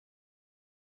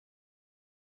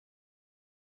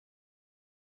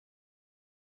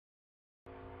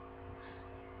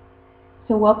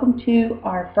So welcome to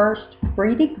our first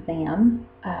breed exam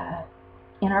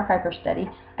in our fiber study.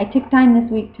 I took time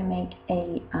this week to make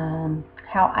a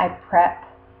how I prep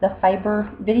the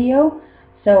fiber video.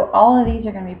 So all of these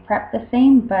are going to be prepped the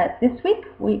same, but this week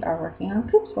we are working on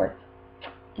Coopworth.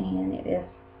 And it is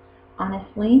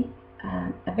honestly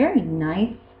a very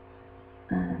nice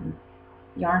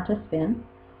yarn to spin.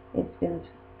 It spins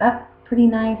up pretty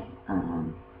nice.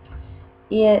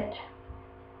 It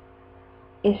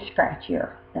is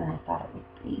scratchier than I thought it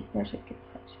would be. There's a good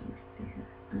section right there.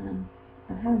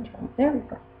 I'm having trouble. There we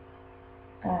go.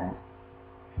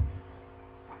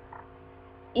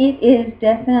 It is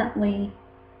definitely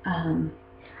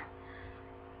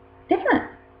different.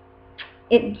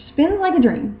 It spins like a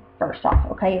dream, first off.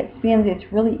 Okay, it spins.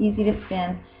 It's really easy to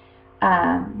spin.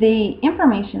 The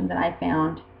information that I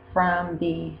found from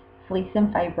the Fleece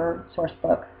and Fiber source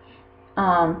book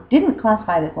didn't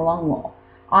classify it as a long wool.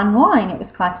 Online, it was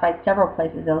classified several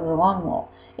places as a long wool.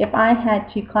 If I had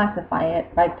to classify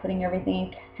it by putting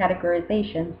everything in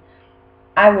categorizations,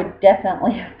 I would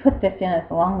definitely have put this in as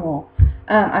a long wool.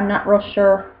 I'm not real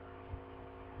sure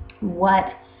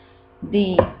what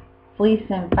the Fleece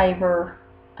and Fiber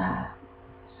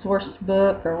source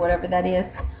book or whatever that is.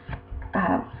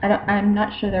 I'm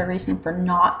not sure their reason for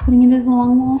not putting it as a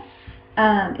long wool.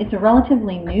 It's a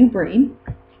relatively new breed.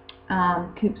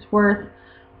 Coopworth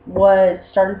was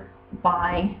started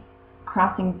by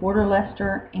crossing Border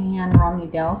Leicester and Romney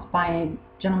Dells by a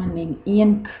gentleman named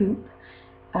Ian Coop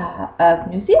of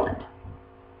New Zealand.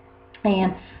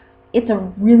 And it's a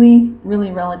really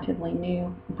relatively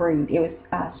new breed. It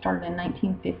was started in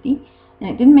 1950, and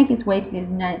it didn't make its way to the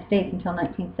United States until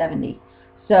 1970.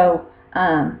 So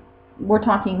we're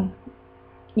talking,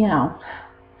 you know,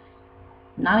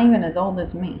 not even as old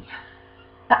as me.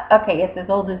 Okay, it's as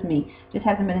old as me. Just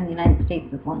hasn't been in the United States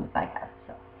as long as I have.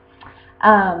 So,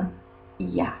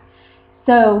 yeah.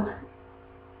 So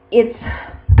it's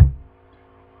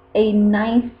a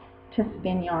nice to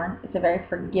spin yarn. It's a very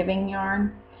forgiving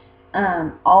yarn.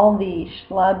 All the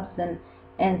schlubs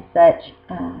and such,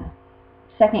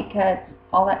 second cuts,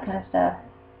 all that kind of stuff.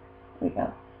 There we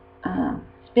go.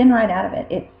 Spin right out of it.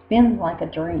 It spins like a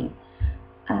dream.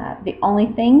 The only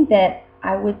thing that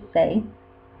I would say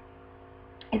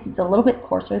is it's a little bit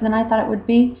coarser than I thought it would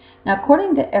be. Now,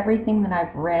 according to everything that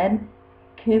I've read,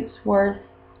 Coopworth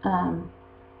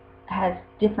has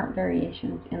different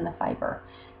variations in the fiber.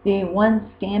 The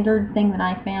one standard thing that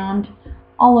I found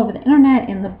all over the internet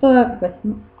in the book with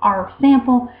our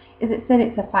sample is it said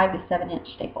it's a 5 to 7 inch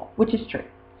staple, which is true.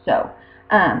 So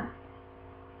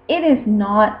it is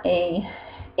not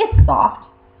it's soft.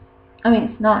 I mean,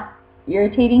 it's not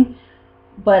irritating,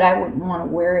 but I wouldn't want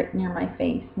to wear it near my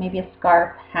face. Maybe a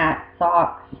scarf, hat,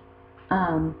 socks.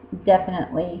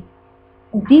 Definitely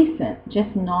decent,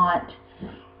 just not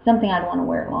something I'd want to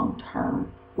wear long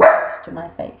term to my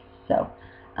face. So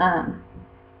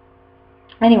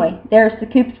anyway, there's the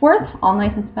Coopworth, all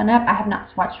nice and spun up. I have not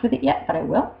swatched with it yet, but I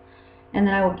will, and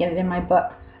then I will get it in my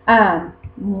book.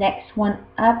 Next one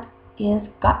up is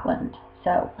Scotland.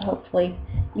 So hopefully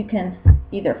you can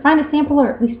either find a sample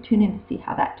or at least tune in to see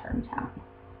how that turns out.